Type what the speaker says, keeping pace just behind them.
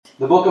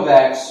the book of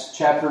Acts,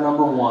 chapter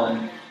number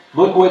 1.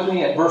 Look with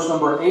me at verse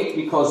number 8,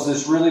 because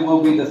this really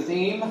will be the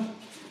theme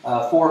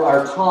for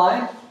our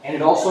time, and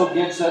it also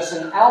gives us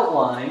an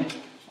outline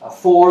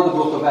for the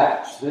book of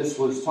Acts. This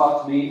was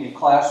taught to me in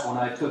class when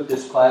I took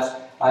this class.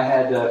 I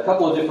had a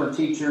couple of different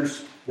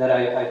teachers that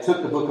I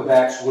took the book of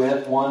Acts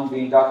with, one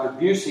being Dr.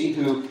 Busey,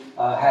 who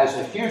has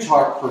a huge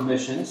heart for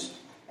missions.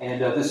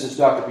 And this is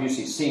Dr.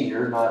 Busey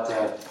Sr., not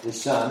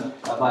his son.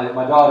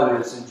 My daughter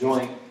is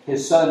enjoying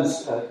his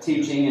son's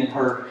teaching in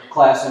her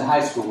class in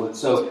high school,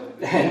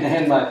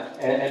 and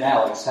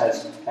Alex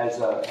has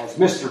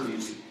Mr.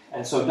 Busey,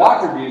 and so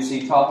Dr.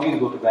 Busey taught me the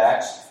Book of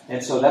Acts,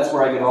 and so that's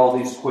where I get all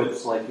these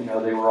quips like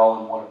they were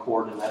all in one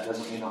accord, and that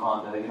doesn't mean a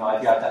Honda.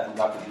 I got that from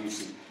Dr.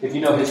 Busey. If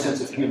you know his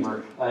sense of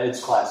humor,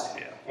 it's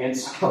classic. And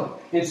so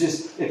it's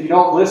just, if you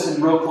don't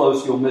listen real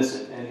close, you'll miss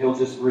it. And he'll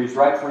just breeze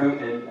right through.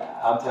 And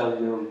I'm telling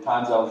you, there were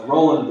times I was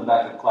rolling in the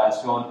back of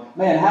class going,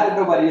 man, how did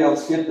nobody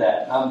else get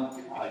that?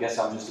 I guess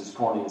I'm just as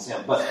corny as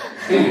him. But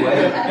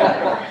anyway,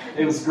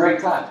 it was a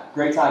great time.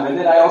 Great time. And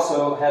then I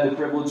also had the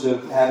privilege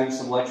of having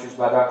some lectures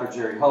by Dr.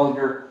 Jerry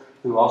Hullinger,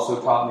 who also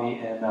taught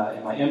me in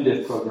my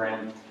MDiv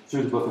program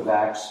through the book of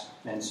Acts.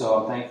 And so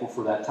I'm thankful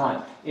for that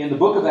time. In the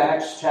book of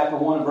Acts, chapter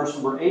 1 and verse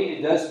number 8,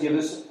 it does give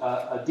us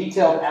a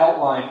detailed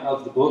outline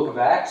of the book of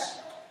Acts.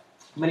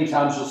 Many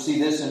times you'll see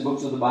this in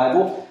books of the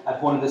Bible. I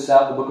pointed this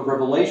out in the book of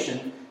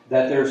Revelation,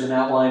 that there's an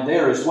outline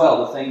there as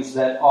well. The things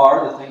that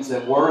are, the things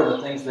that were, and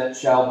the things that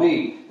shall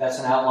be. That's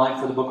an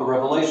outline for the book of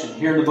Revelation.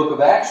 Here in the book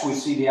of Acts, we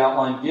see the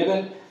outline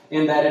given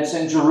in that it's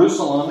in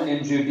Jerusalem,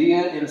 in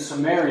Judea, in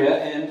Samaria,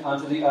 and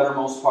unto the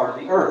uttermost part of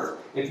the earth.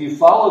 If you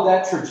follow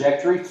that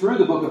trajectory through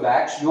the book of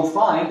Acts, you'll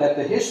find that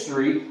the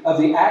history of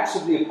the Acts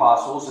of the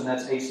Apostles, and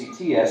that's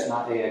ACTS,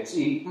 not AXE.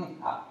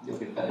 You'll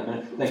get that in a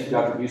minute. Thank you,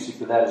 Dr. Busey,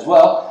 for that as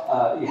well.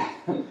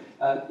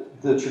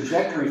 The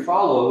trajectory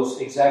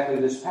follows exactly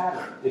this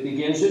pattern. It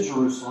begins at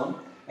Jerusalem,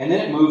 and then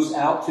it moves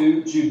out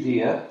to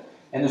Judea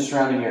and the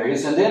surrounding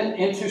areas, and then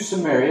into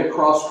Samaria,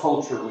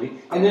 cross-culturally,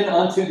 and then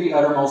unto the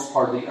uttermost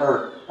part of the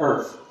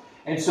earth.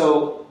 And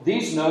so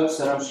these notes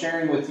that I'm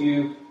sharing with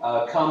you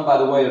come by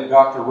the way of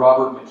Dr.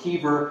 Robert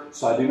McKeever,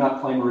 so I do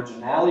not claim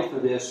originality for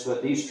this,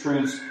 but these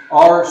truths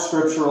are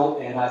scriptural,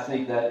 and I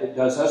think that it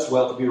does us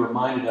well to be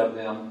reminded of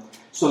them.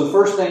 So the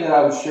first thing that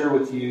I would share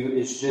with you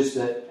is just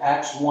that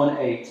Acts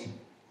 1:8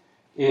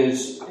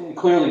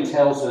 clearly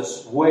tells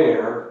us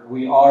where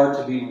we are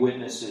to be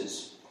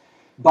witnesses.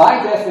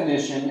 By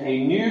definition,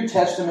 a New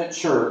Testament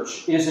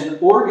church is an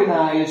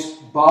organized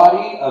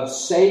body of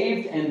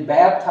saved and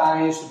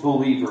baptized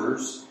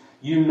believers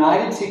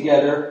united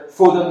together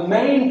for the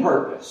main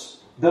purpose,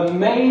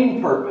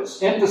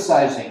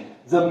 emphasizing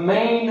the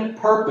main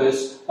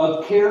purpose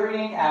of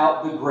carrying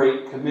out the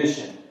Great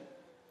Commission.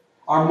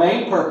 Our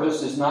main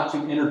purpose is not to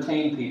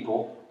entertain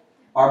people.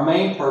 Our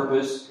main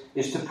purpose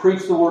is to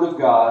preach the Word of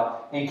God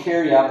and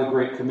carry out the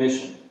Great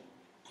Commission.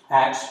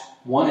 Acts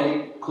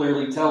 1:8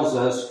 clearly tells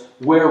us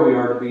where we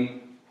are to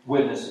be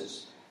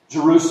witnesses.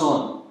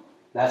 Jerusalem,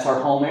 that's our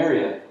home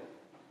area.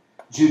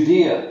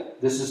 Judea,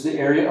 this is the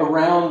area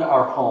around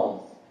our home.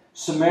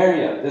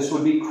 Samaria, this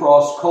would be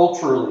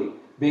cross-culturally,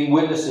 being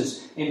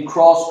witnesses in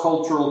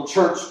cross-cultural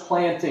church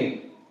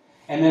planting.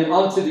 And then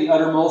unto the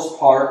uttermost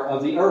part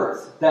of the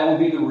earth. That would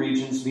be the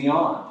regions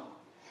beyond.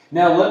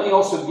 Now, let me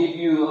also give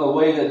you a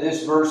way that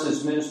this verse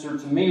has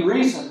ministered to me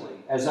recently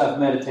as I've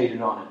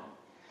meditated on it.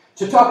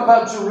 To talk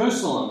about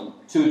Jerusalem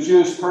to a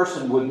Jewish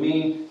person would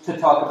mean to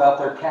talk about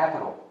their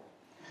capital,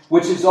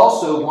 which is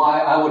also why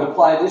I would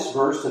apply this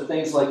verse to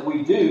things like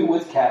we do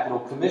with Capital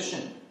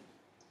Commission.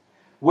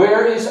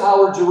 Where is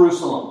our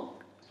Jerusalem?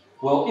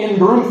 Well, in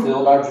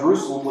Broomfield, our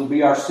Jerusalem would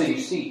be our city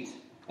seat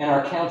and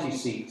our county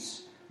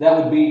seats. That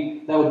would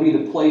be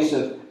the place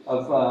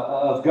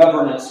of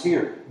governance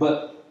here.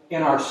 But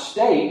in our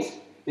state,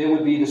 it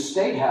would be the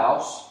State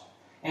House.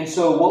 And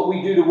so what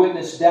we do to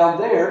witness down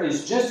there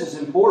is just as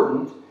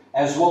important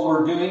as what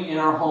we're doing in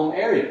our home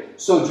area.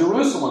 So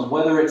Jerusalem,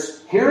 whether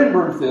it's here in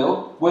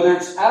Broomfield, whether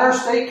it's at our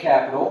state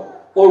capital,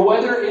 or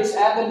whether it's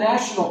at the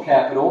national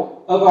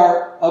capital of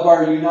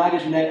our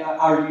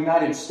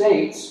United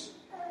States,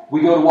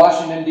 we go to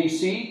Washington,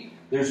 D.C.,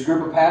 there's a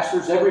group of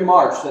pastors every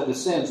March that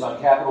descends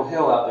on Capitol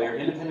Hill out there,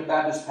 independent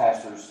Baptist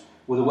pastors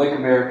with Awake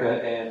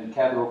America and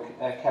Capital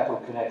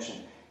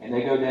Connection. And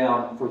they go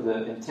down for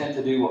the intent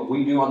to do what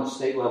we do on the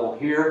state level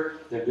here.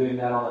 They're doing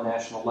that on the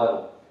national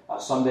level.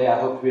 Someday I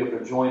hope to be able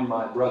to join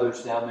my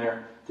brothers down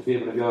there to be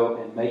able to go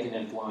and make an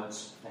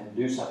influence and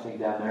do something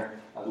down there.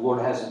 The Lord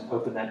hasn't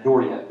opened that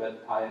door yet,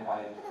 but I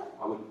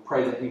would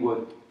pray that He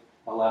would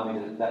allow me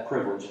that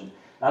privilege. And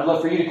I'd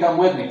love for you to come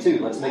with me too.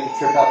 Let's make a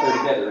trip out there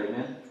together.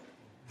 Amen.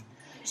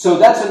 So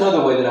that's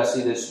another way that I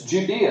see this.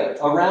 Judea,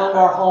 around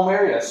our home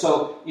area.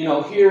 So,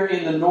 here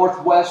in the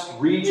northwest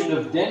region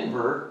of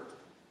Denver,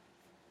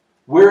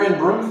 we're in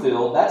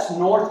Broomfield. That's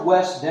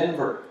northwest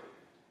Denver.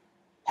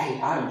 Hey,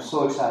 I'm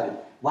so excited.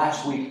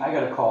 Last week, I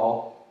got a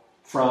call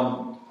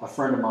from a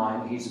friend of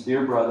mine. He's a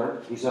dear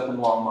brother. He's up in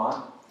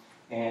Longmont.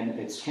 And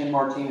it's Ken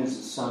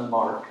Martinez's son,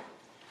 Mark.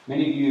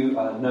 Many of you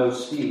know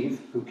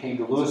Steve, who came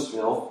to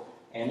Louisville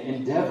and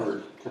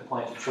endeavored to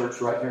plant a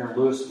church right here in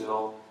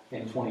Louisville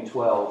in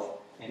 2012.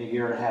 And a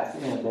year and a half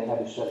in, they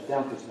had to shut it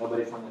down because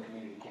nobody from the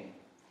community came.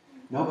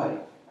 Nobody.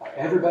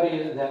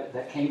 Everybody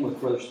that came with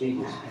Brother Steve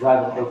was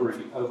driving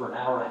over an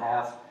hour and a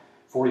half,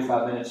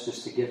 45 minutes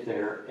just to get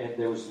there, and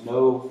there was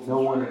no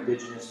one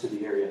indigenous to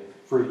the area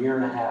for a year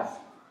and a half.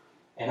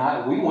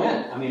 And we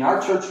went. I mean,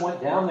 our church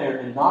went down there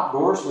and knocked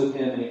doors with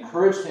him and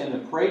encouraged him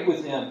and prayed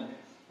with him.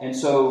 And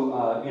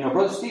so,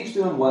 Brother Steve's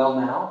doing well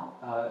now.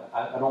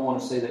 I don't want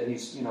to say that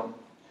he's,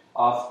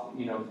 off,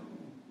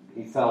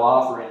 he fell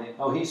off or anything.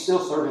 Oh, he's still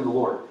serving the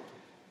Lord.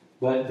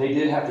 But they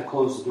did have to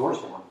close the doors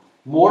down.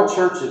 More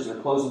churches are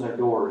closing their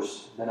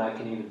doors than I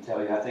can even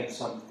tell you. I think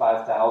some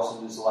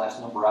 5,000 is the last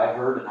number I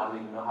heard, and I don't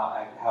even know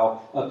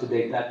how up to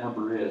date that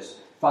number is.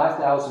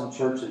 5,000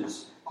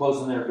 churches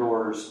closing their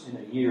doors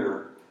in a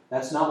year.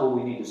 That's not what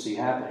we need to see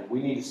happening.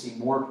 We need to see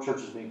more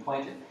churches being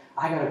planted.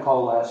 I got a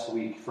call last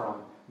week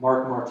from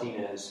Mark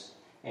Martinez,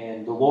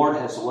 and the Lord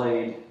has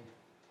laid,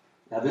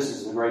 now this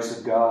is the grace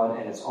of God,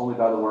 and it's only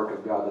by the work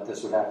of God that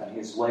this would happen. He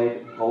has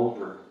laid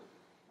Boulder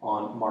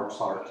on Mark's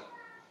heart,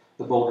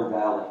 the Boulder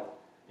Valley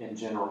in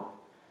general.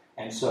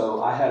 And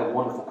so I had a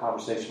wonderful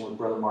conversation with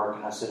Brother Mark,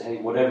 and I said, hey,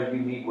 whatever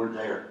you need, we're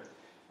there.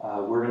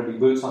 We're going to be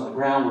boots on the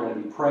ground. We're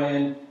going to be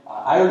praying.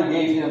 I already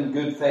gave him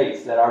good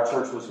faith that our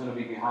church was going to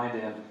be behind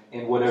him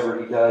in whatever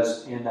he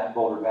does in that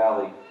Boulder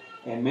Valley.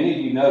 And many of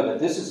you know that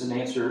this is an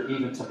answer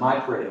even to my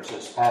prayers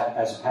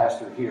as a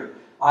pastor here.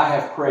 I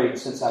have prayed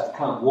since I've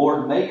come,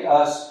 Lord, make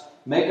us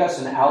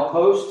an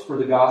outpost for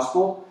the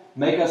gospel.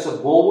 Make us a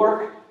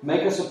bulwark.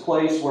 Make us a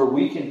place where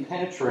we can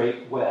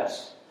penetrate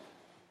west.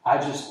 I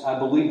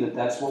believe that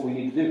that's what we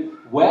need to do.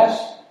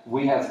 West,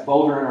 we have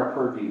Boulder in our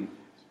purview.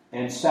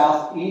 And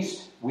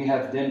southeast, we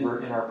have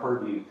Denver in our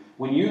purview.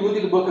 When you look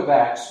at the book of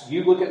Acts,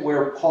 you look at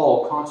where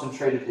Paul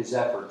concentrated his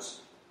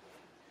efforts.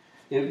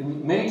 It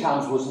many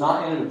times was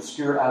not in an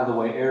obscure,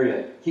 out-of-the-way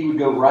area. He would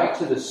go right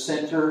to the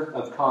center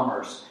of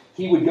commerce.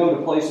 He would go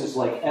to places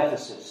like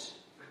Ephesus.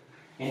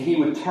 And he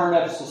would turn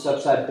Ephesus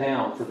upside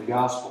down for the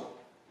gospel.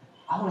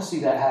 I want to see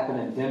that happen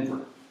in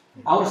Denver.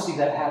 I want to see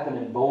that happen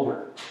in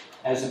Boulder.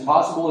 As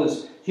impossible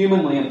as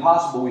humanly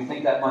impossible we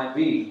think that might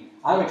be,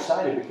 I'm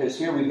excited because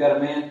here we've got a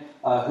man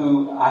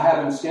who I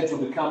have him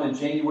scheduled to come in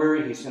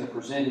January. He's going to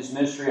present his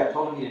ministry. I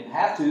told him he didn't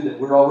have to, that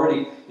we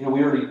already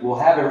will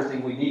have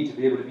everything we need to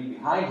be able to be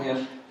behind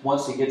him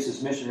once he gets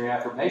his missionary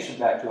affirmation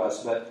back to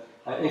us. But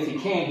if he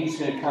can, he's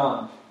going to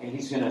come and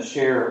he's going to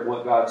share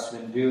what God's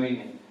been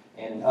doing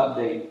and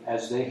update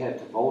as they head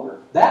to Boulder.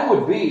 That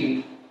would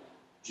be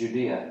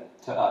Judea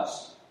to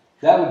us.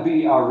 That would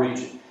be our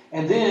region.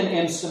 And then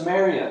in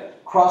Samaria,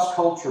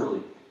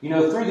 cross-culturally,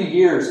 through the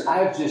years,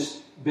 I've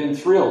just been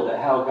thrilled at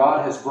how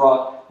God has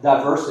brought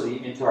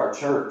diversity into our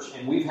church.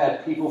 And we've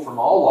had people from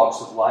all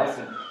walks of life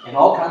and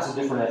all kinds of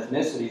different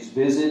ethnicities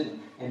visit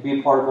and be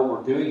a part of what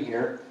we're doing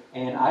here.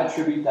 And I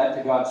attribute that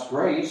to God's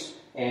grace.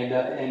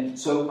 And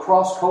so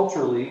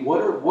cross-culturally,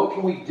 what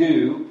can we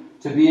do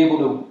to be able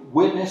to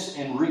witness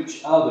and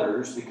reach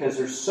others? Because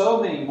there's so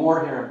many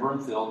more here in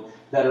Broomfield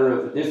that are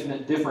of a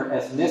different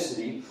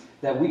ethnicity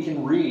that we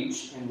can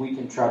reach and we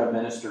can try to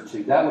minister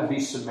to. That would be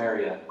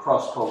Samaria,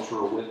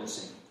 cross-cultural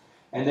witnessing.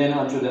 And then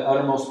unto the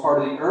uttermost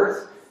part of the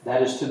earth,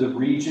 that is to the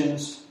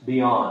regions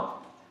beyond.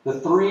 The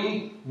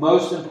three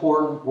most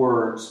important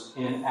words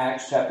in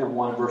Acts chapter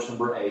 1, verse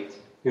number 8.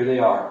 Here they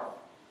are.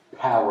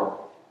 Power.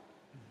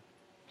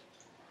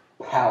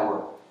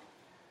 Power.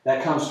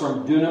 That comes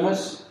from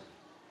dunamis.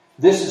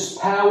 This is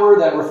power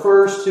that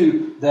refers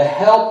to the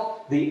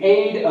help, the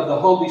aid of the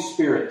Holy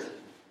Spirit.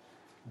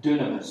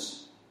 Dunamis.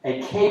 A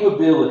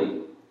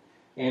capability.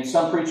 And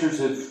some preachers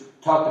have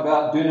talked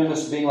about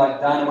dunamis being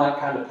like dynamite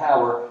kind of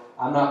power.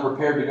 I'm not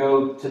prepared to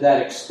go to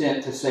that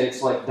extent to say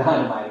it's like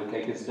dynamite,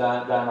 okay? Because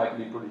dynamite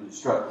can be pretty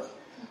destructive.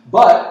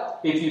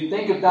 But if you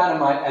think of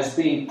dynamite as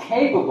being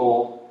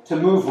capable to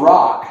move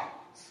rock,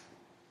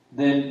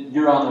 then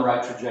you're on the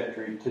right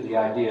trajectory to the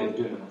idea of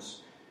dunamis.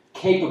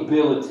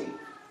 Capability.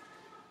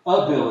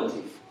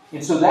 Ability.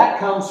 And so that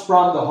comes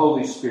from the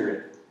Holy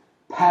Spirit.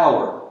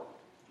 Power.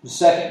 The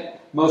second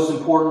most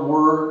important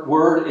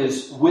word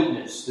is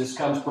witness. This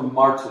comes from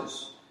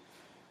martus.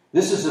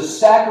 This is a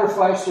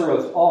sacrificer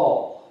of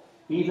all,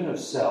 even of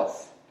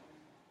self.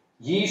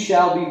 Ye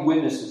shall be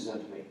witnesses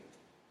unto me.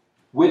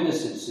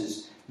 Witnesses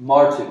is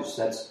martus.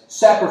 That's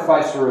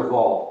sacrificer of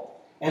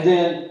all. And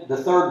then the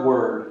third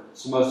word,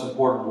 it's the most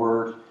important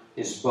word,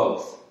 is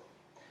both.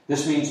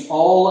 This means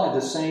all at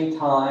the same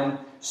time,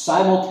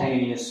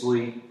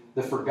 simultaneously,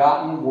 the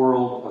forgotten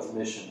world of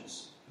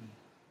missions.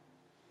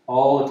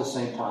 All at the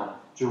same time.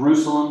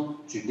 Jerusalem,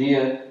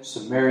 Judea,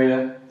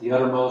 Samaria, the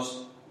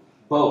uttermost,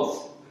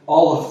 both.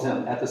 All of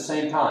them at the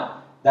same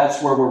time.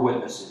 That's where we're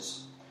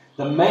witnesses.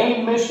 The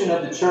main mission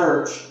of the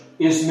church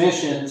is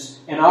missions,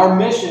 and our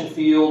mission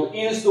field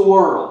is the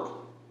world.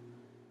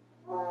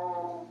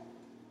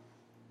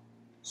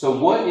 So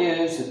what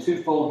is the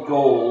twofold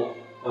goal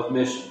of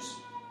missions?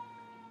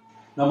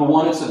 Number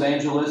one, it's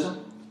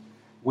evangelism.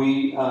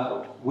 We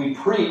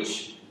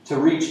preach to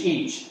reach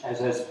each, as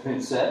has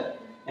been said.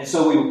 And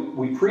so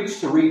we preach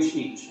to reach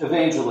each,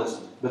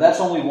 evangelism. But that's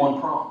only one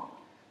prong.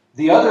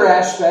 The other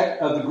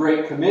aspect of the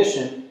Great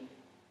Commission,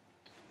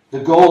 the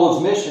goal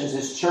of missions,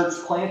 is church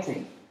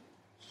planting.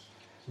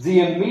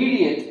 The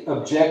immediate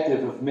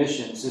objective of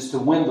missions is to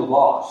win the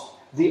lost.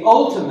 The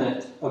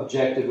ultimate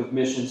objective of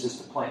missions is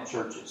to plant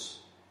churches.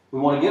 We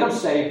want to get them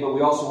saved, but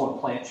we also want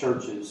to plant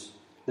churches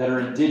that are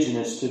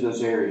indigenous to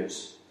those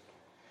areas.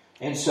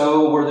 And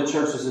so where the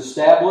church is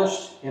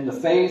established in the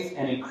faith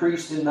and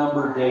increased in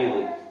number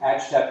daily.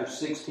 Acts chapter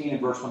 16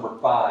 and verse number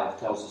 5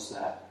 tells us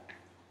that.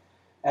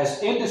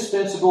 As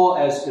indispensable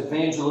as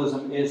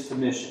evangelism is to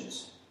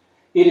missions,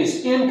 it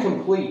is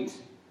incomplete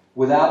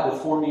without the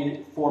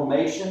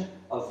formation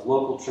of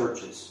local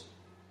churches.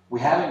 We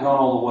haven't gone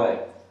all the way.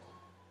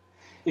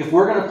 If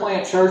we're going to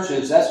plant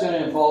churches, that's going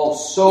to involve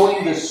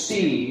sowing the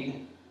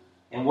seed.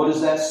 And what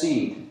is that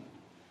seed?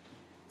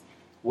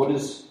 What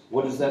is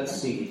that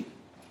seed?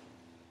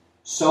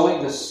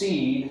 Sowing the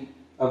seed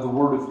of the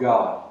Word of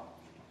God.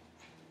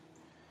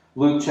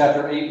 Luke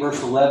chapter 8,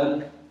 verse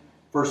 11,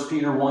 1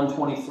 Peter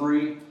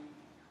 1:23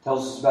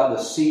 tells us about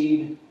the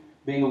seed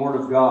being the Word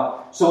of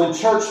God. So in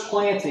church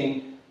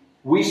planting,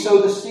 we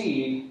sow the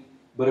seed,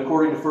 but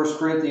according to 1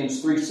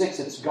 Corinthians 3:6,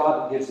 it's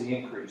God that gives the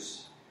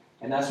increase.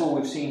 And that's what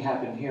we've seen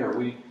happen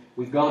here.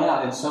 We've gone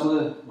out, and some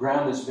of the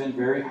ground has been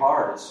very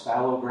hard. It's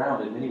fallow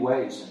ground in many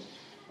ways.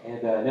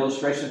 And an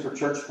illustration for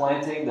church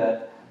planting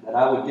that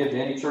I would give to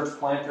any church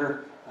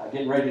planter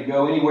getting ready to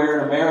go anywhere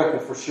in America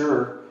for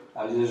sure.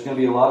 There's going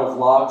to be a lot of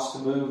logs to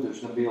move. There's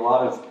going to be a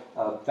lot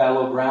of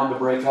fallow ground to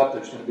break up.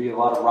 There's going to be a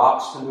lot of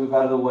rocks to move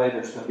out of the way.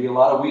 There's going to be a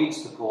lot of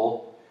weeds to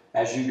pull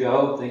as you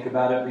go. Think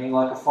about it being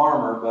like a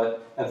farmer,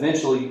 but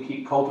eventually you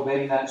keep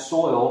cultivating that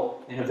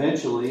soil, and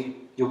eventually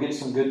you'll get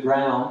some good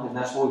ground, and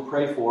that's what we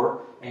pray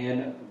for.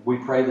 And we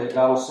pray that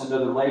God will send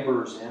other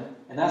laborers in.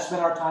 And that's been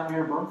our time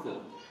here in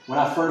Broomfield. When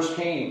I first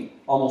came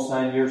almost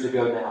 9 years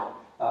ago now,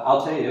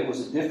 I'll tell you, it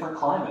was a different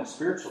climate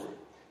spiritually.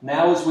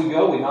 Now as we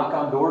go, we knock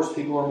on doors,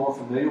 people are more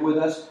familiar with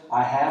us.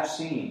 I have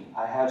seen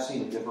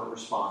a different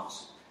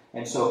response.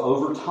 And so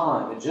over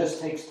time, it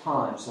just takes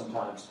time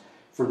sometimes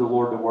for the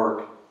Lord to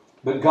work.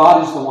 But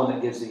God is the one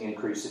that gives the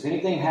increase. If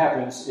anything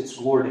happens, it's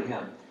glory to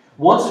Him.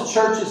 Once a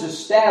church is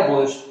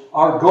established,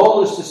 our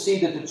goal is to see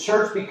that the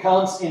church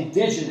becomes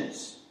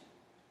indigenous.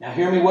 Now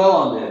hear me well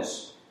on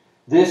this.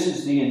 This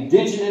is the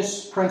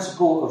indigenous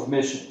principle of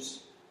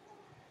missions.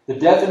 The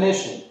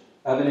definition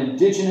of an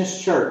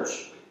indigenous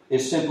church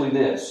is simply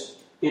this.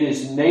 It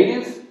is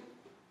native,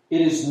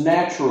 it is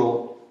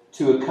natural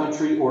to a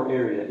country or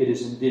area. It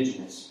is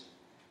indigenous.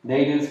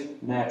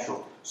 Native,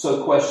 natural. So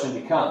the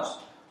question becomes,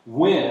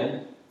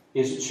 when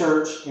is a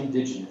church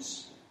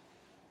indigenous?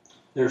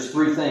 There's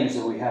three things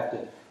that we have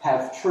to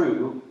have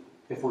true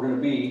if we're going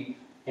to be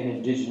an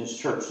indigenous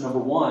church. Number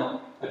one,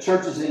 a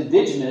church is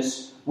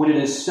indigenous when it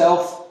is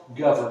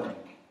self-governing.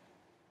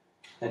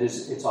 That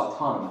is, it's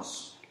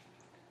autonomous.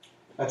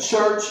 A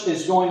church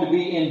is going to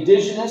be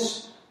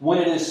indigenous when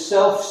it is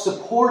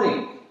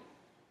self-supporting.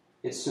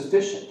 It's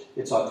sufficient.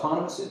 It's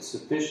autonomous. It's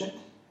sufficient.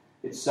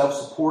 It's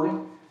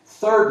self-supporting.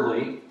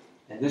 Thirdly,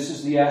 and this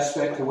is the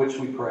aspect to which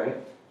we pray,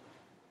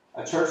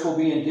 a church will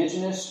be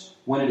indigenous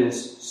when it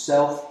is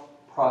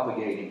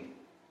self-propagating.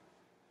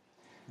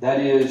 That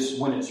is,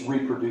 when it's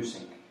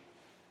reproducing.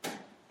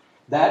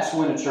 That's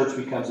when a church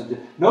becomes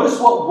indigenous. Notice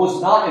what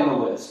was not in the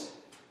list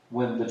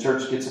when the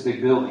church gets a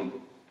big building.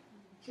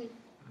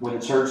 When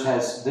the church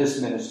has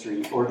this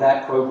ministry or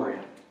that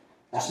program.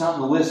 That's not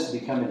in the list to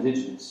become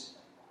indigenous.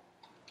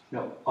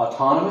 No,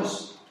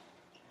 autonomous,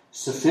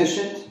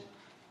 sufficient,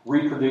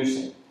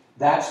 reproducing.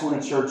 That's when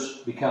a church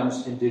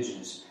becomes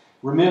indigenous.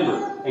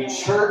 Remember, a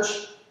church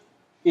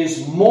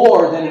is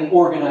more than an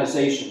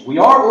organization. We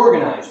are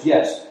organized,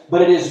 yes,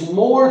 but it is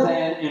more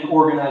than an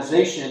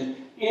organization.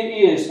 It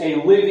is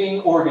a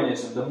living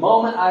organism. The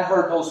moment I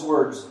heard those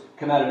words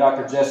come out of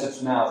Dr.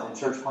 Jessup's mouth in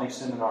Church Planting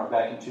Seminar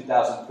back in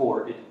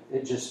 2004,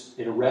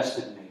 it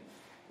arrested me.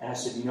 And I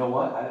said, you know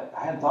what?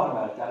 I hadn't thought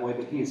about it that way,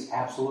 but he is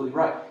absolutely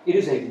right. It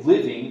is a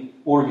living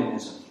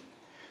organism.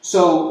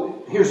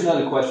 So here's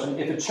another question.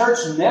 If a church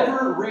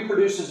never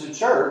reproduces a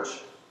church,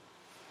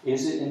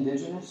 is it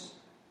indigenous?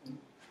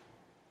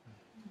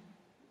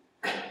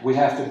 We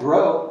have to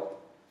grow.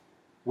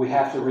 We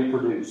have to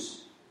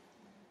reproduce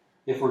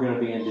if we're going to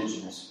be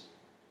indigenous.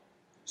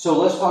 So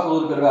let's talk a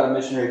little bit about a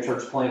missionary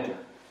church planter.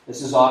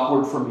 This is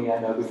awkward for me, I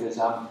know, because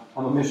I'm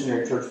a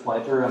missionary church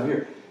planter. I'm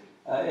here.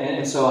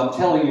 And so I'm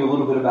telling you a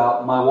little bit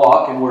about my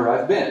walk and where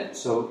I've been.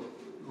 So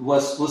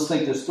let's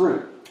think this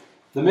through.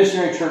 The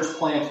missionary church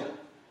planter.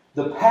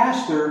 The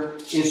pastor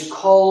is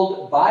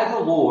called by the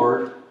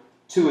Lord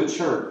to a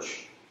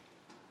church.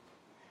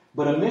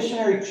 But a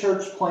missionary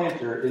church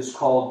planter is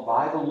called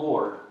by the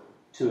Lord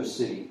to a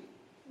city.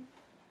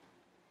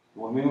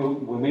 When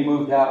we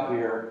moved out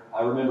here,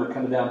 I remember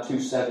coming down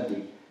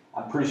 270.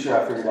 I'm pretty sure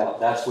I figured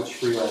out that's which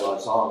freeway I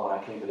was on when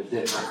I came to the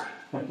Denver.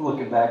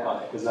 Looking back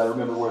on it, because I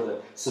remember where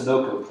the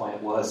Sunoco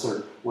plant was,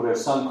 or whatever,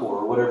 Suncor,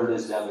 or whatever it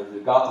is down there,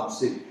 the Gotham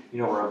City.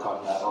 You know where I'm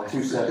talking about, on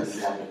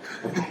 270 down there.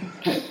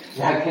 Okay.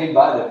 I came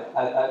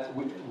by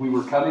we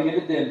were coming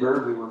into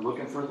Denver. We were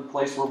looking for the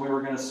place where we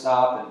were going to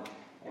stop,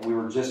 and we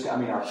were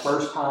our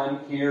first time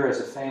here as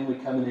a family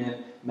coming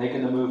in,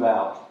 making the move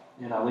out.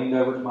 And I leaned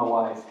over to my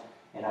wife,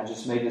 and I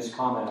just made this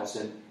comment. I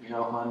said,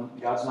 hon,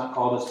 God's not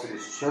called us to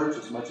this church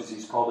as much as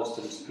He's called us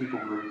to this people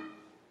group.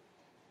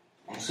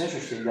 And it's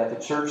interesting that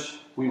the church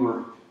we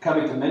were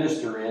coming to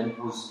minister in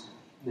was,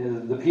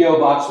 the P.O.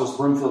 box was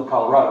Broomfield,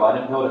 Colorado. I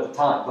didn't know it at the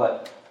time,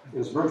 but it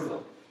was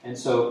Broomfield. And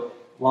so,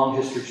 long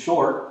history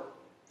short,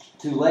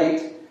 too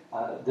late,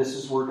 this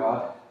is where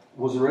God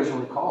was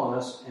originally calling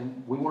us,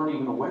 and we weren't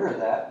even aware of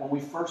that when we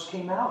first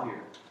came out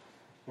here.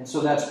 And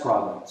so that's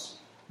providence.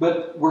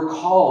 But we're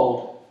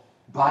called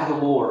by the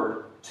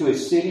Lord to a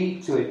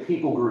city, to a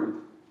people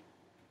group.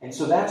 And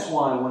so that's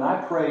why when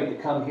I prayed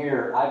to come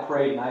here, I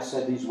prayed and I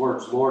said these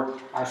words, Lord,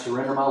 I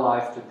surrender my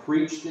life to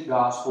preach the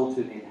gospel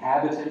to the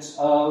inhabitants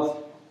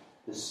of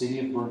the city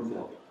of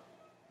Broomfield.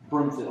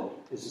 Broomfield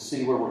is the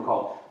city where we're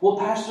called. Well,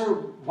 Pastor,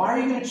 why are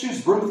you going to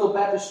choose Broomfield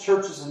Baptist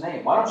Church as a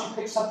name? Why don't you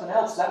pick something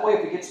else? That way,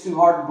 if it gets too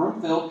hard in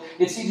Broomfield,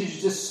 it's easy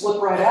to just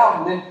slip right out,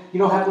 and then you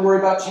don't have to worry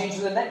about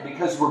changing the name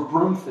because we're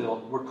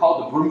Broomfield. We're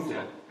called the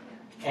Broomfield.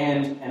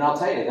 And I'll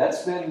tell you,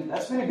 that's been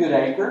a good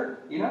anchor.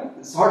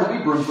 It's hard to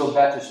be Broomfield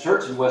Baptist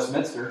Church in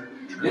Westminster.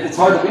 It's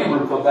hard to be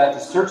Broomfield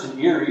Baptist Church in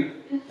Erie.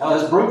 No,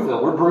 that's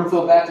Broomfield. We're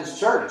Broomfield Baptist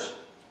Church.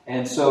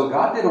 And so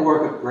God did a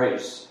work of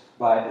grace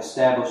by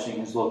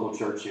establishing His local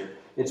church here.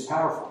 It's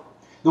powerful.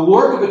 The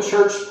work of a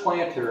church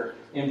planter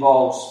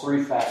involves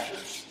 3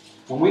 factors.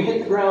 When we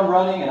hit the ground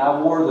running, and I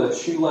wore the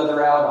shoe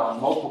leather out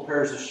on multiple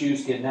pairs of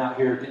shoes getting out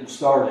here, getting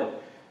started,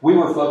 we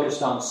were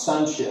focused on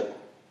sonship.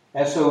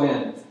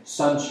 S-O-N,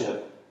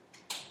 sonship.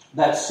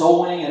 That's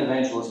soul winning and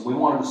evangelism. We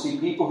wanted to see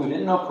people who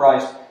didn't know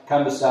Christ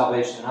come to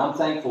salvation. And I'm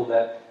thankful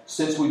that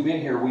since we've been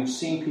here, we've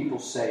seen people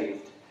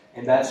saved.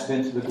 And that's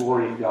been to the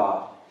glory of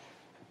God.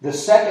 The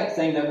second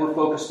thing that we're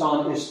focused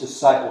on is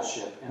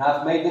discipleship. And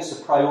I've made this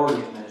a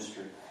priority in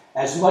ministry.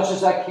 As much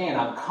as I can,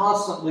 I'm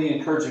constantly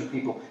encouraging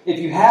people. If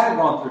you haven't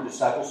gone through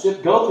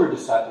discipleship, go through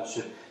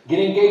discipleship. Get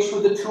engaged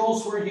with the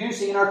tools we're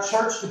using in our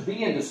church to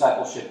be in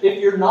discipleship.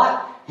 If you're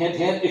not, hint,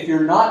 hint, if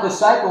you're not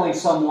discipling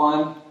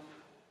someone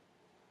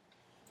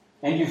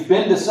and you've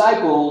been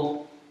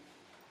discipled,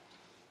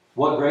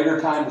 what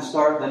greater time to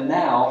start than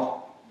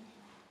now?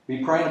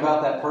 Be praying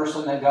about that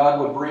person that God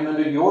would bring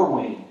under your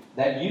wing,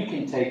 that you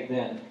can take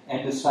them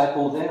and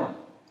disciple them.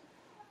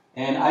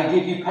 And I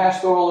give you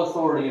pastoral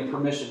authority and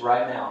permission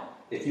right now.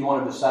 If you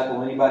want to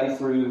disciple anybody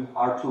through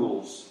our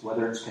tools,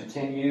 whether it's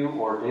Continue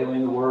or Daily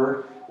in the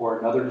Word or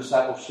another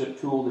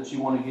discipleship tool that you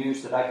want to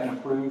use that I can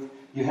approve,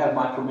 you have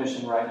my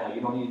permission right now.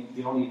 You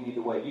don't need me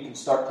to wait. You can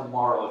start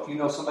tomorrow. If you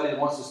know somebody that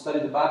wants to study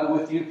the Bible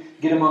with you,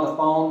 get them on the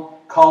phone,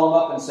 call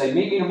them up and say,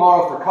 meet me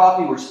tomorrow for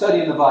coffee. We're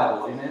studying the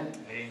Bible. Amen?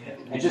 Amen.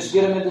 And just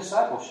get them in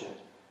discipleship.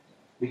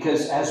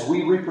 Because as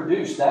we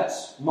reproduce,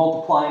 that's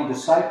multiplying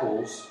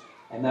disciples,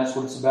 and that's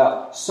what it's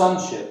about.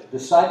 Sonship,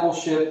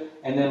 discipleship,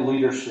 and then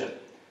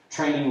leadership,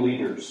 training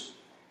leaders.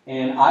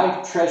 And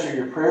I treasure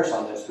your prayers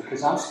on this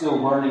because I'm still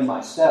learning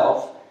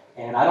myself,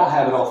 and I don't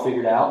have it all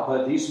figured out,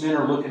 but these men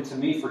are looking to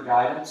me for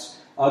guidance.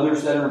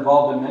 Others that are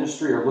involved in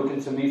ministry are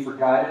looking to me for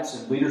guidance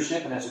and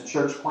leadership, and as a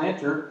church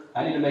planter,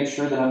 I need to make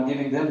sure that I'm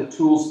giving them the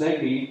tools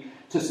they need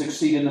to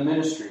succeed in the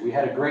ministry. We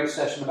had a great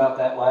session about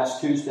that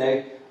last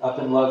Tuesday up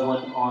in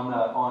Loveland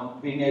on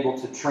being able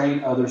to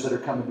train others that are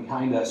coming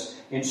behind us,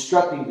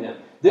 instructing them.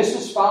 This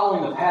is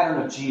following the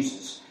pattern of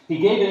Jesus. He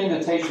gave an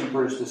invitation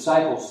for His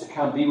disciples to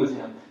come be with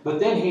Him,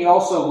 but then He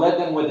also led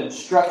them with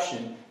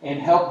instruction and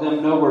helped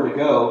them know where to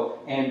go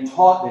and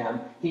taught them.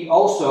 He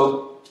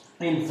also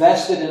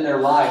invested in their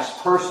lives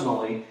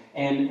personally,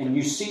 and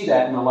you see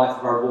that in the life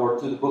of our Lord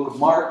through the book of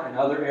Mark and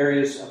other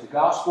areas of the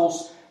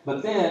Gospels.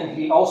 But then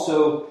He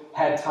also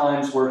had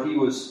times where He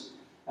was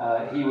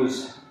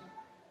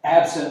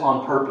absent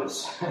on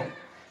purpose.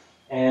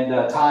 And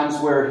times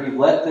where He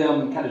let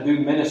them kind of do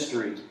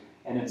ministry.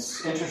 And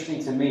it's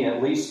interesting to me,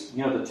 at least,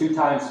 the 2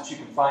 times that you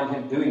can find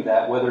Him doing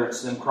that, whether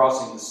it's them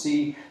crossing the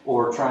sea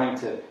or trying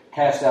to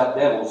cast out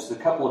devils, the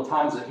couple of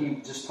times that He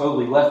just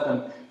totally left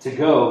them to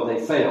go, they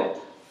failed.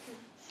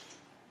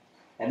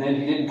 And then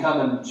He didn't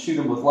come and shoot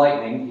them with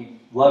lightning. He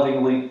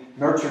lovingly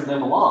nurtured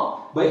them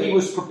along. But He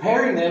was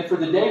preparing them for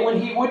the day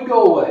when He would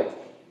go away,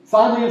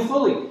 finally and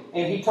fully.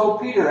 And He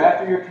told Peter,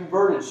 after you're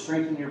converted,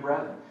 strengthen your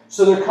brethren.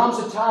 So there comes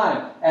a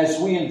time as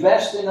we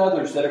invest in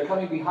others that are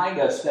coming behind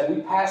us that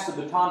we pass the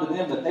baton to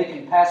them, that they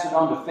can pass it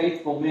on to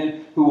faithful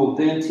men who will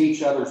then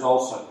teach others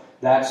also.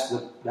 That's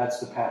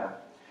the pattern.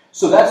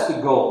 So that's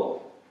the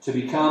goal, to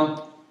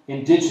become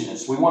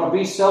indigenous. We want to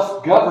be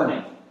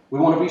self-governing. We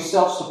want to be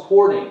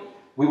self-supporting.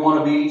 We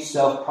want to be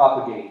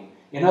self-propagating.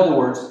 In other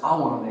words, I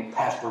want to make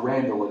Pastor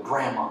Randall a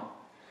grandma.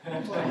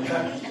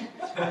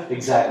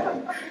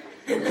 Exactly.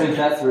 Think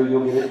that through,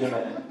 you'll get it in a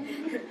minute.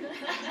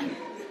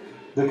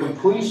 The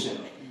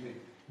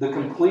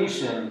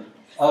completion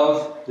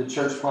of the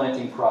church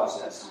planting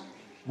process.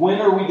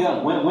 When are we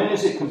done? When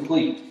is it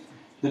complete?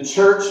 The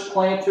church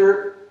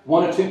planter,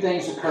 one of 2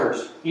 things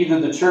occurs. Either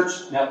the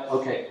church,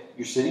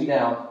 you're sitting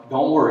down.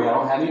 Don't worry, I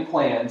don't have any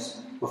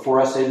plans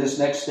before I say this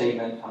next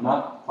statement. I'm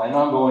not planning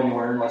on going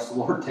anywhere unless the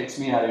Lord takes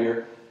me out of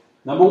here.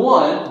 Number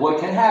one, what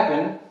can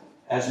happen,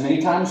 as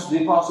many times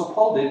the Apostle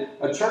Paul did,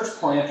 a church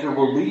planter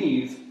will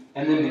leave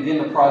and then begin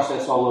the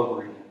process all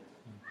over again.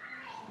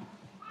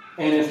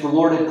 And if the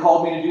Lord had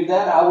called me to do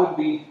that, I would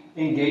be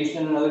engaged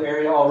in another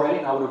area already,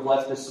 and I would have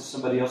left this to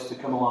somebody else to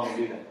come along and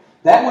do that.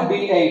 That would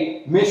be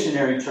a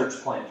missionary church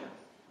planter.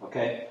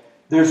 Okay?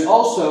 There's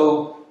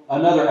also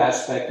another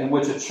aspect in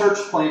which a church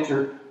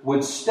planter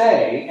would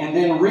stay and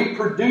then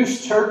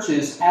reproduce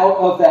churches out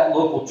of that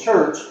local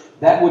church.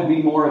 That would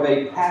be more of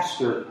a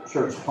pastor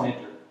church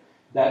planter.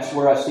 That's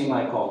where I see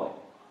my calling.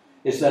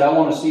 It's that I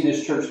want to see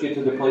this church get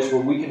to the place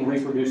where we can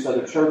reproduce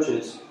other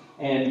churches,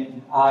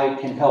 and I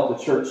can help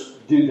the church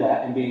do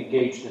that and be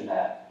engaged in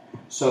that.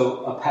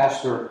 So a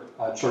pastor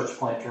church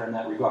planter in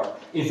that regard.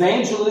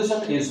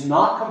 Evangelism is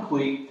not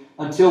complete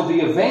until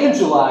the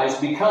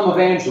evangelized become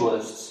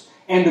evangelists,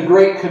 and the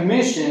Great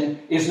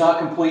Commission is not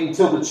complete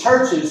until the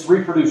churches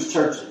reproduce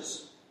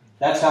churches.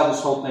 That's how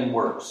this whole thing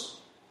works.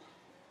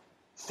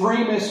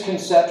 3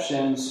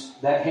 misconceptions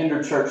that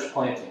hinder church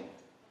planting.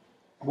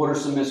 What are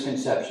some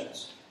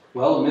misconceptions?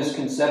 Well, a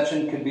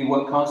misconception could be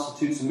what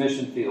constitutes a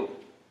mission field.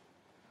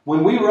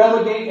 When we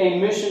relegate a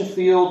mission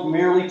field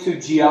merely to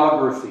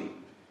geography,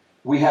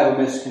 we have a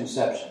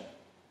misconception.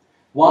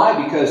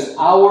 Why? Because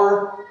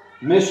our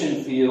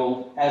mission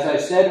field, as I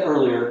said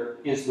earlier,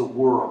 is the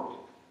world.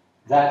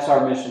 That's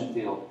our mission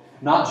field,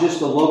 not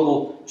just a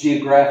local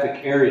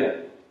geographic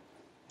area.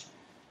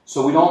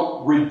 So we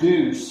don't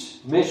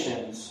reduce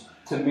missions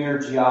to mere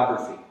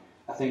geography.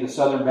 I think the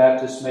Southern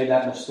Baptists made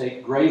that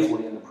mistake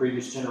gravely in the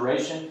previous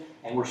generation,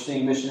 and we're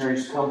seeing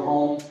missionaries come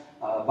home.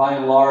 By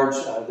and large,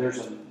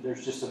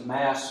 there's just a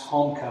mass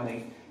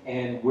homecoming,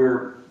 and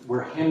we're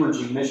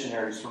hemorrhaging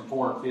missionaries from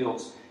foreign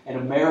fields. And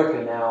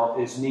America now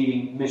is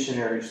needing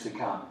missionaries to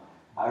come.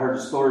 I heard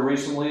a story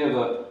recently of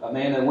a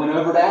man that went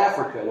over to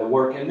Africa to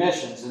work in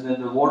missions, and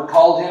then the Lord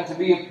called him to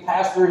be a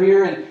pastor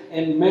here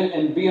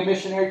and be a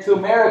missionary to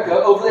America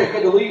over there. He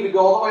had to leave and go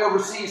all the way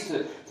overseas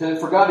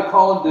for God to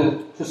call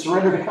him to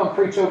surrender to come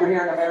preach over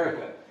here in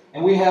America.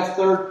 And we have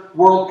third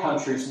world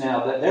countries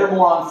now that they're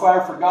more on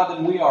fire for God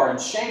than we are, and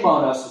shame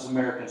on us as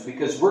Americans,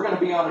 because we're going to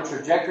be on a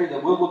trajectory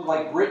that will look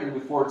like Britain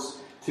before it's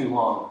too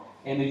long.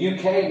 In the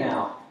UK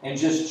now, and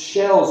just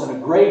shells in a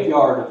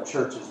graveyard of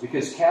churches,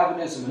 because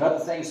Calvinism and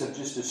other things have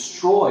just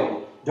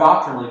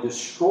doctrinally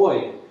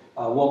destroyed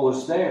what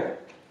was there.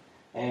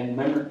 And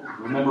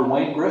remember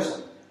Wayne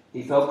Grissom.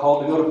 He felt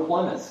called to go to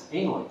Plymouth,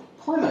 England.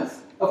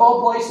 Plymouth, of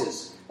all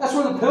places. That's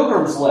where the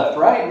Pilgrims left,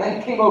 right? And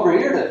they came over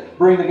here to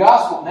bring the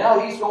gospel. Now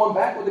he's going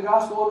back with the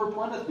gospel over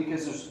Plymouth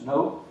because there's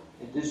no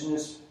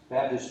indigenous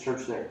Baptist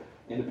church there,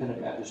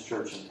 independent Baptist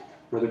church. And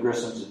Brother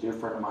Grissom's a dear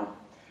friend of mine.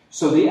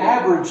 So the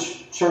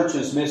average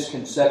church's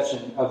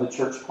misconception of the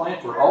church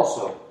planter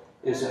also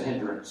is a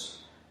hindrance.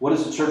 What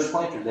is a church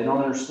planter? They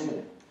don't understand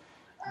it.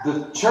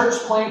 The church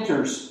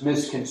planter's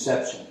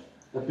misconception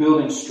of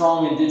building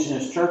strong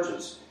indigenous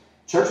churches,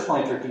 church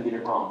planter can get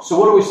it wrong. So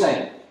what are we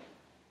saying?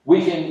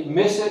 We can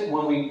miss it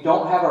when we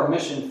don't have our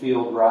mission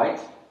field right,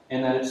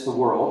 and that it's the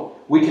world.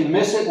 We can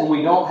miss it when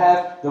we don't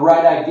have the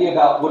right idea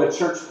about what a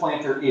church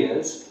planter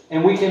is.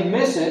 And we can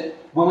miss it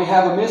when we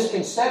have a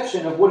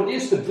misconception of what it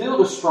is to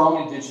build a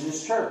strong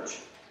indigenous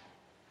church.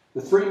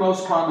 The 3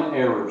 most common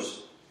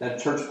errors that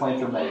a church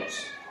planter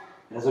makes.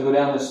 And as I go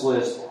down this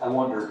list, I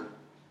wonder,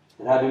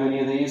 did I do any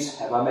of these?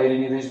 Have I made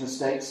any of these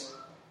mistakes?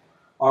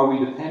 Are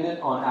we dependent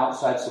on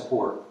outside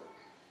support?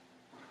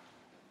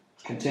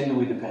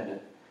 Continually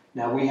dependent.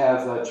 Now, we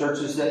have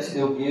churches that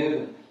still give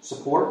and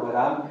support, but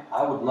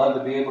I would love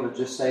to be able to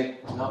just say,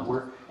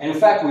 no, and in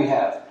fact, we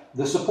have.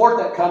 The support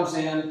that comes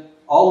in,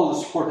 all of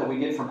the support that we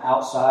get from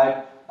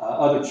outside,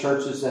 other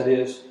churches, that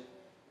is,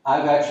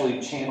 I've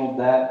actually channeled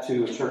that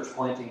to a church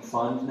planting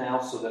fund now,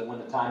 so that when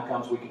the time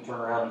comes, we can turn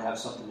around and have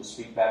something to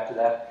speak back to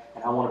that.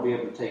 And I want to be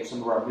able to take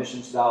some of our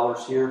missions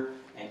dollars here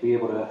and be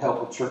able to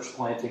help with church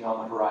planting on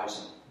the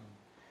horizon.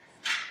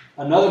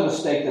 Another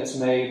mistake that's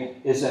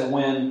made is that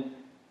when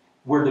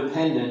we're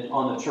dependent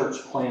on the church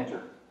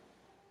planter.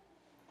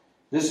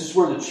 This is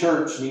where the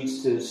church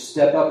needs to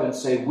step up and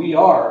say, we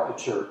are a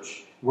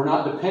church. We're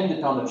not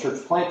dependent on the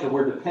church planter,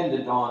 we're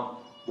dependent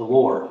on the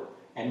Lord.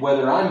 And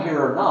whether I'm here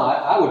or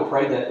not, I would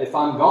pray that if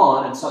I'm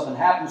gone and something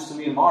happens to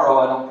me tomorrow,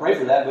 I don't pray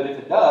for that, but if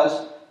it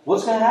does,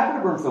 what's going to happen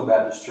to Broomfield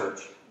Baptist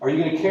Church? Are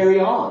you going to carry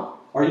on?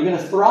 Are you going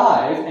to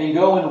thrive and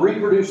go and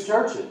reproduce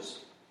churches?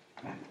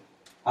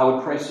 I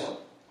would pray so.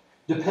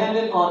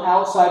 Dependent on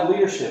outside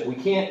leadership. We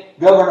can't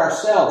govern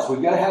ourselves.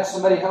 We've got to have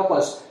somebody help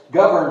us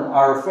govern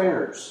our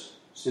affairs.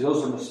 See,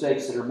 those are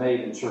mistakes that are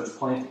made in church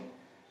planting.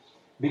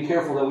 Be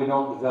careful that we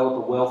don't develop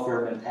a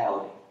welfare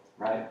mentality,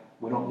 right?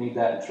 We don't need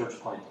that in church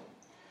planting.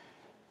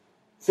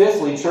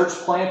 Fifthly, church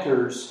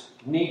planters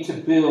need to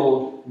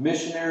build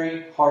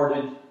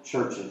missionary-hearted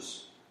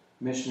churches.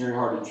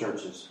 Missionary-hearted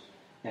churches.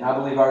 And I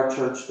believe our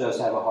church does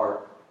have a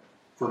heart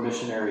for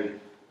missionary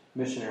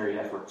missionary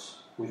efforts.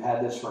 We've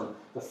had this from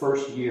the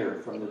first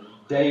year, from the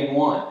day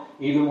one,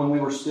 even when we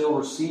were still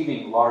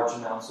receiving large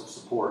amounts of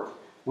support.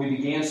 We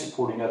began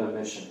supporting other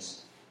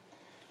missions.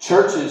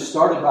 Churches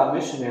started by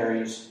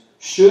missionaries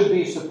should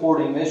be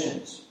supporting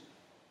missions.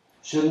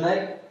 Shouldn't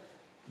they?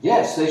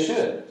 Yes, they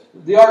should.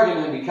 The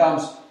argument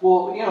becomes,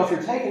 well, if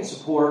you're taking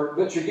support,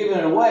 but you're giving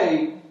it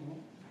away,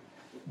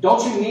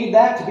 don't you need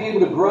that to be able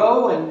to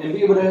grow and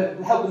be able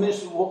to help the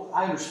ministry? Well,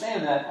 I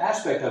understand that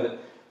aspect of it.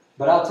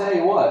 But I'll tell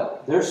you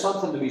what, there's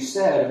something to be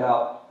said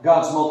about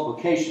God's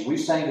multiplication. We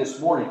sang this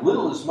morning,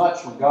 little is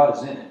much when God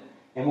is in it.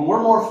 And when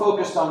we're more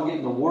focused on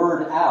getting the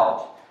word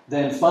out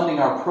than funding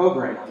our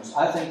programs,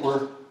 I think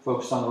we're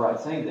focused on the right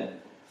thing then.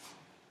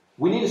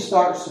 We need to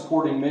start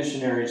supporting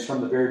missionaries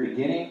from the very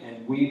beginning,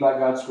 and we, by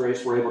God's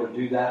grace, were able to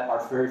do that.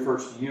 Our very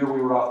first year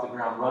we were off the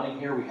ground running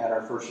here. We had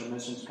our first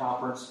missions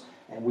conference,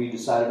 and we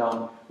decided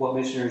on what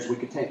missionaries we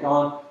could take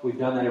on. We've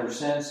done that ever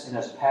since, and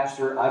as a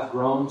pastor, I've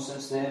grown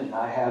since then, and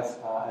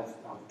I've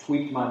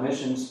tweaked my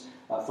missions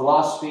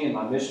philosophy and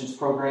my missions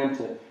program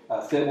to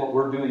fit what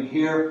we're doing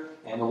here,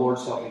 and the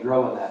Lord's helped me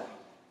grow in that.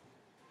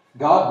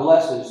 God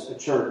blesses a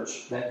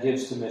church that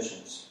gives to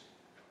missions.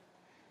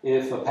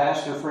 If a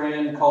pastor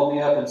friend called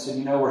me up and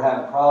said, we're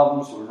having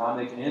problems, we're not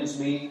making ends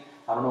meet,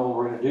 I don't know what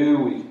we're going to do,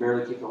 we can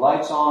barely keep the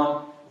lights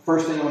on, the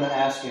first thing I'm going to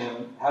ask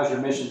him, how's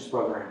your missions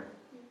program?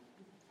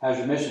 How's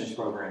your missions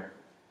program?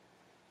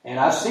 And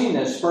I've seen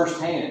this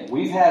firsthand.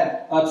 We've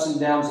had ups and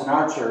downs in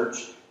our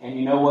church, and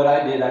you know what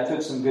I did? I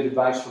took some good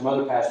advice from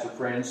other pastor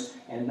friends,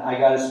 and I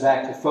got us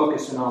back to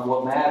focusing on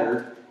what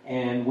mattered,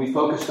 and we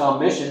focused on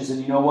missions,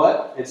 and you know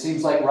what? It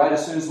seems like right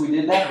as soon as we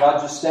did that, God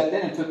just stepped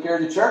in and took care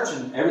of the church,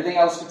 and everything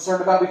I was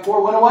concerned about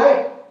before went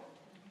away.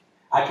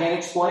 I can't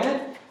explain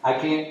it. I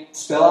can't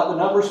spell out the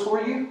numbers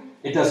for you.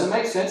 It doesn't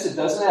make sense. It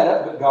doesn't add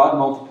up, but God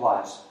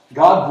multiplies.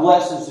 God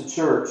blesses the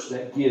church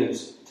that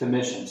gives to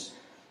missions.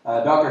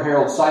 Dr.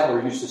 Harold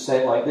Seidler used to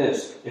say it like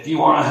this: if you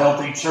want a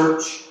healthy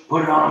church,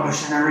 put it on a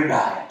missionary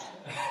diet.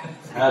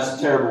 That's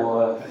a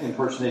terrible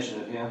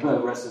impersonation of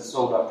him. Rest his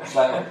soul, Dr.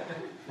 Seidler.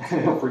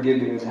 He'll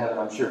forgive me in heaven,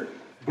 I'm sure.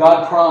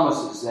 God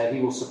promises that He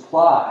will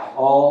supply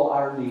all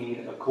our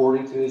need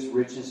according to His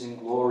riches and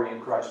glory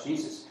in Christ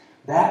Jesus.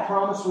 That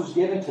promise was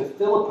given to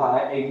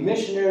Philippi, a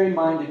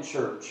missionary-minded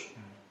church.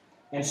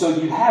 And so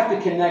you have to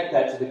connect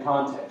that to the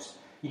context.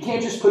 You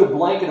can't just put a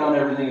blanket on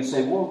everything and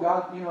say, well,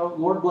 God,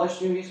 Lord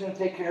bless you, He's going to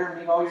take care of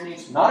me, all your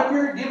needs. Not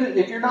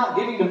if you're not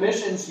giving to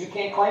missions, you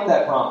can't claim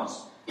that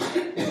promise.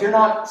 If you're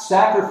not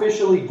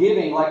sacrificially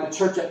giving like the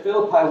church at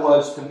Philippi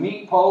was to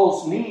meet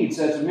Paul's needs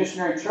as a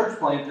missionary church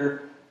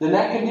planter, then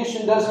that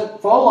condition doesn't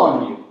fall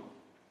on you.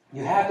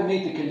 You have to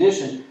meet the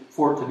condition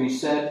for it to be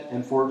said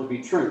and for it to be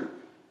true.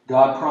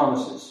 God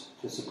promises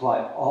to supply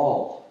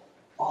all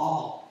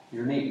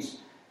your needs.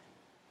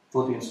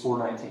 Philippians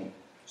 4:19.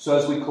 So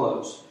as we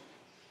close,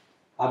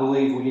 I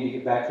believe we need to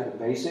get back to the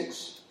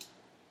basics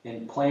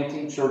in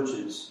planting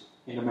churches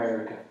in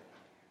America.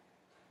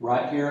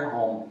 Right here at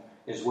home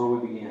is where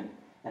we begin.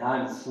 And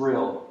I'm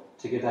thrilled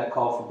to get that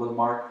call from Brother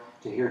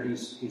Mark to hear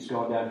he's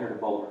going down here to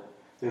Boulder.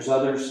 There's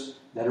others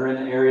that are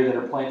in the area that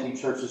are planting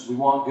churches. We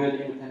want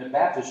good independent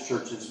Baptist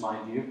churches,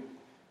 mind you.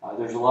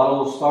 There's a lot of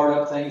little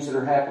startup things that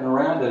are happening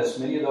around us.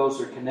 Many of those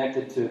are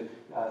connected to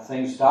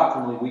things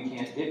doctrinally we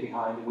can't get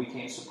behind and we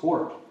can't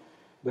support.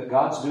 But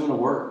God's doing a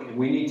work, and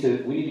we need to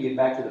get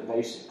back to the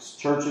basics.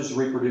 Churches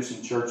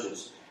reproducing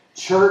churches.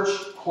 Church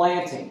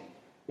planting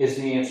is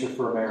the answer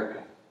for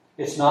America.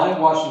 It's not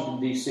in Washington,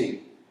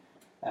 D.C.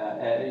 I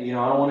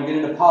don't want to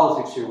get into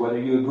politics here, whether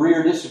you agree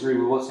or disagree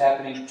with what's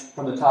happening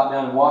from the top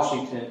down in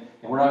Washington,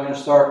 and we're not going to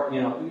start,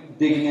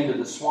 digging into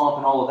the swamp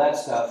and all of that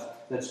stuff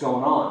that's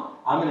going on.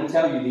 I'm going to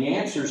tell you the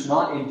answer is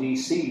not in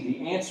D.C.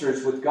 The answer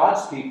is with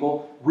God's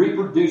people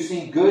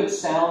reproducing good,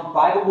 sound,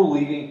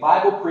 Bible-believing,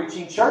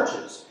 Bible-preaching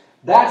churches.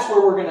 That's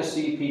where we're going to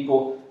see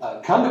people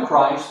come to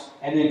Christ,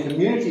 and then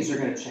communities are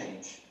going to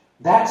change.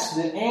 That's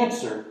the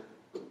answer.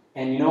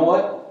 And you know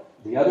what?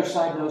 The other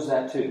side knows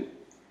that too.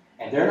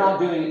 And they're not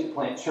doing it to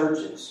plant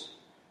churches.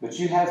 But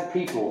you have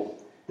people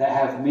that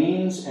have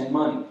means and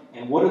money.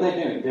 And what are they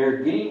doing? They're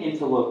getting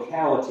into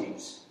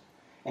localities.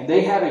 And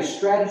they have a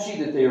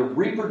strategy that they are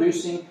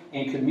reproducing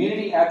in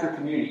community after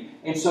community.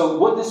 And so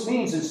what this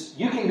means is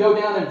you can go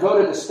down and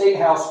vote at the State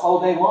House all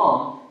day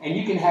long, and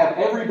you can have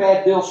every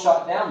bad bill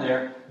shot down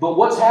there, but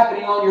what's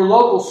happening on your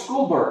local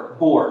school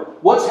board?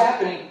 What's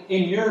happening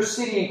in your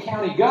city and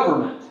county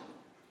government?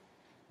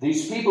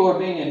 These people are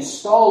being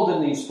installed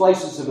in these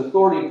places of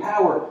authority and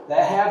power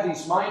that have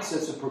these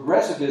mindsets of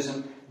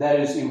progressivism that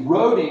is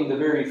eroding the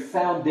very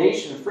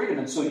foundation of freedom.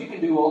 And so you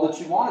can do all that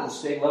you want at the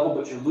state level,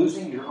 but you're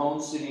losing your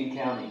own city and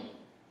county.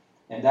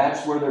 And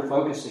that's where they're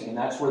focusing, and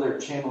that's where they're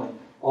channeling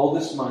all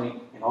this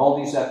money and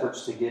all these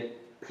efforts to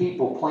get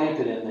people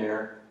planted in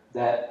there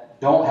that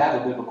don't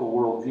have a biblical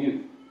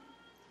worldview.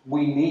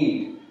 We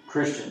need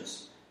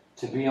Christians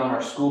to be on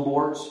our school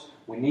boards.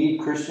 We need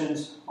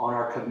Christians on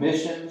our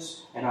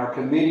commissions and our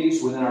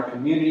committees within our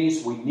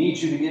communities. We need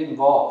you to get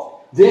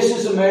involved. This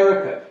is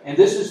America, and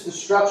this is the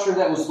structure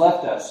that was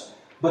left us.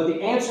 But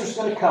the answer is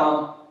going to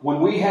come when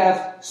we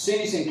have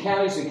cities and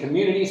counties and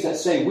communities that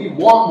say we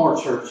want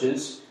more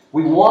churches,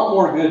 we want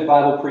more good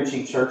Bible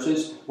preaching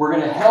churches. We're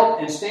going to help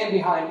and stand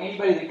behind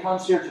anybody that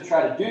comes here to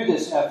try to do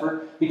this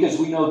effort because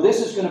we know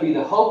this is going to be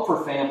the hope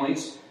for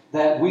families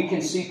that we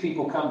can see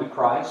people come to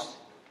Christ.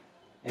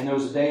 And there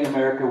was a day in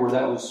America where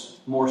that was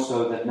more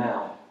so than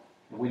now.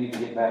 And we need to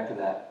get back to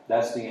that.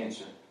 That's the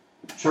answer.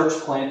 Church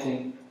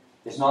planting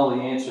is not only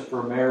the answer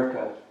for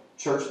America.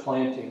 Church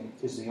planting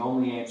is the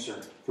only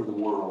answer for the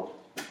world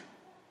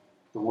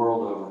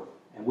over.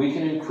 And we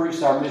can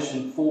increase our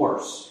mission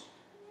force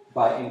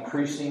by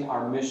increasing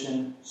our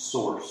mission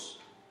source.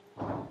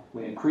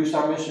 We increase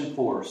our mission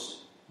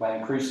force by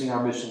increasing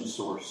our mission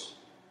source.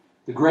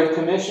 The Great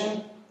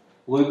Commission,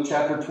 Luke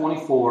chapter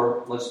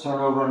 24. Let's turn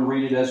over and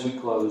read it as we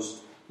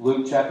close.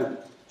 Luke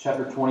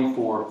chapter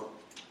 24.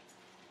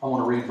 I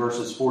want to read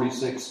verses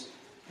 46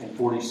 and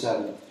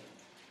 47.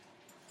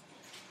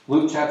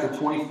 Luke chapter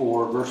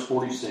 24, verse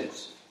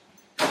 46.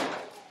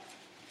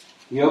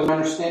 He opened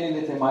understanding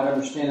that they might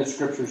understand the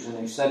Scriptures, and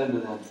he said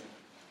unto them,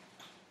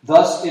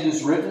 Thus it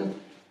is written,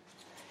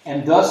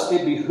 and thus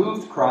it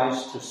behooved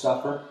Christ to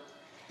suffer,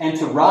 and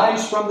to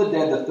rise from the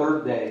dead the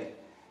third day,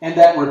 and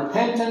that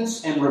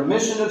repentance and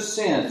remission of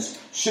sins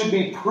should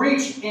be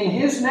preached in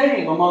his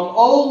name among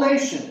all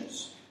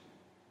nations,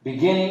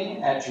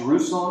 beginning at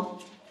Jerusalem,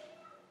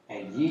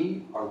 and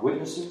ye are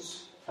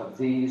witnesses of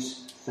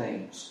these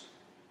things.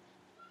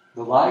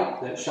 The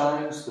light that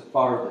shines the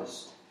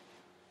farthest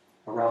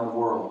around the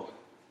world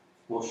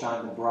will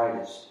shine the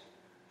brightest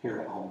here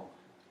at home.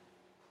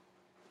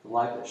 The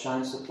light that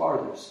shines the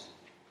farthest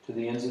to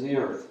the ends of the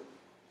earth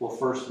will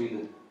first be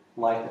the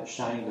light that's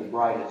shining the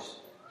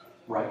brightest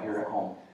right here at home.